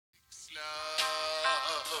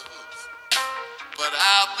love, but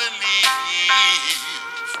I believe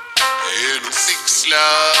in a six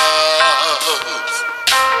love,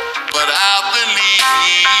 but I believe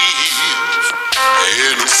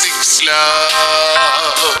in a six love,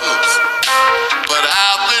 but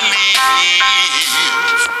I believe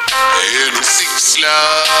in a six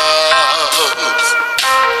love,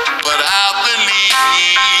 but I believe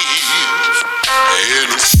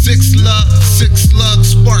in a six love,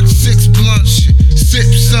 spark six blunts, sip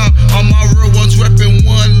some. All my real ones reppin'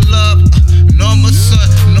 one love. Norma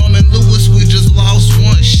son, Norman Lewis, we just lost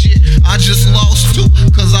one. Shit, I just lost two,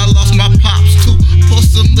 cause I lost my pops too. Pour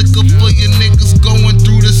some liquor for your niggas going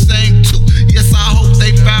through the same too. Yes, I hope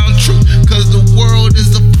they found truth, cause the world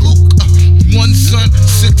is a fluke. One son,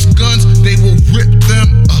 six guns, they will rip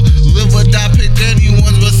them. Live or die, pick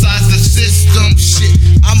anyone besides the system. Shit,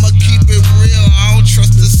 I'ma keep it real, I don't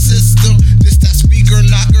trust the system. This that speaker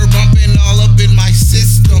knocker bumping all up in my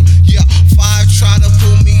system. Yeah, 5 try to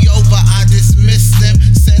pull me over, I dismiss them.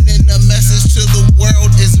 Sending a message to the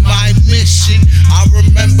world is my mission. I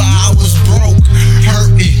remember I was broke,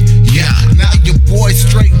 hurting. Yeah, now your boy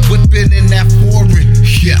straight whipping in that foreign.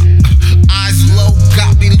 Yeah, eyes low,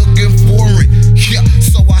 got me looking for it. Yeah,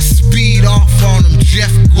 so I speed off on him,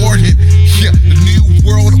 Jeff Gordon. Yeah, the new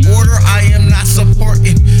world order I am not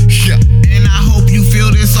supporting. Yeah, and I hope you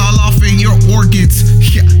feel this all off in your organs.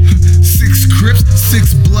 Yeah, 6 Crips,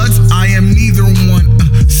 6 Bloods, I am neither one.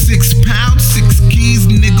 6 pounds, 6 keys,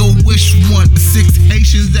 nigga wish one. 6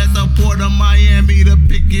 Haitians at the port of Miami to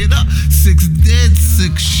pick it up. 6 dead,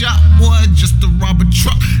 6 shot, boy, just to rob a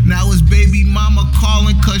truck. Now his baby mama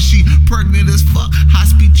calling cause she pregnant as fuck. High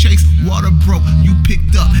speed chase, water broke, you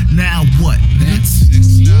picked up. Now what? That's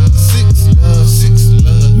 6 love, 6 love, 6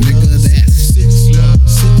 love, nigga, that's 6 love,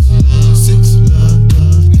 6 love, 6 love,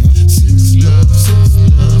 6 love, 6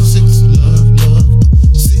 love, 6 love, love,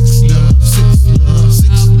 6 love, 6 love,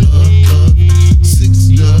 6 love, love,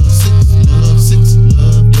 6 love, 6 love, 6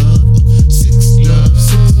 love, love, 6 love,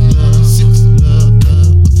 6 love, 6 love,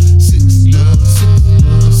 love, 6 love, 6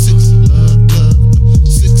 love, 6 love, love,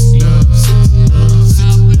 6 love, 6 love,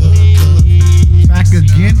 6 love, love. Back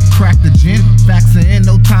again, crack the gin. Facts ain't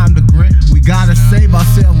no time to grin. We gotta save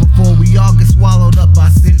ourselves before we all get swallowed up by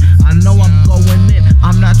sin. I know I'm going in,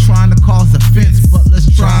 I'm not trying to cause offense, but let's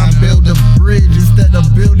try and build a bridge instead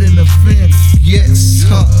of building a fence. Yes,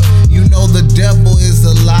 you know the devil is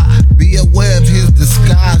a lie. Be aware of his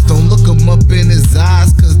disguise. Don't look him up in his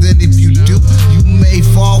eyes, cause then if you do, you may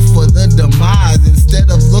fall for the demise. Instead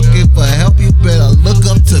of looking for help, you better look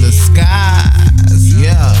up to the skies.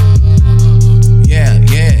 Yeah. Yeah,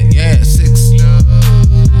 yeah, yeah, 6.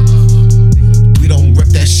 We don't rep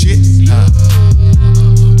that shit.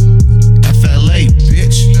 FLA,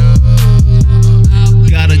 bitch.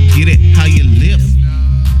 Gotta get it how you live.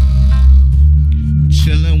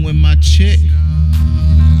 Chillin' with my chick.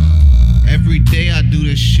 Every day I do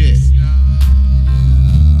this shit.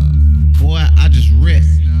 Boy, I just rip.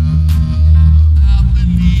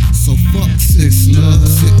 So fuck 6 love.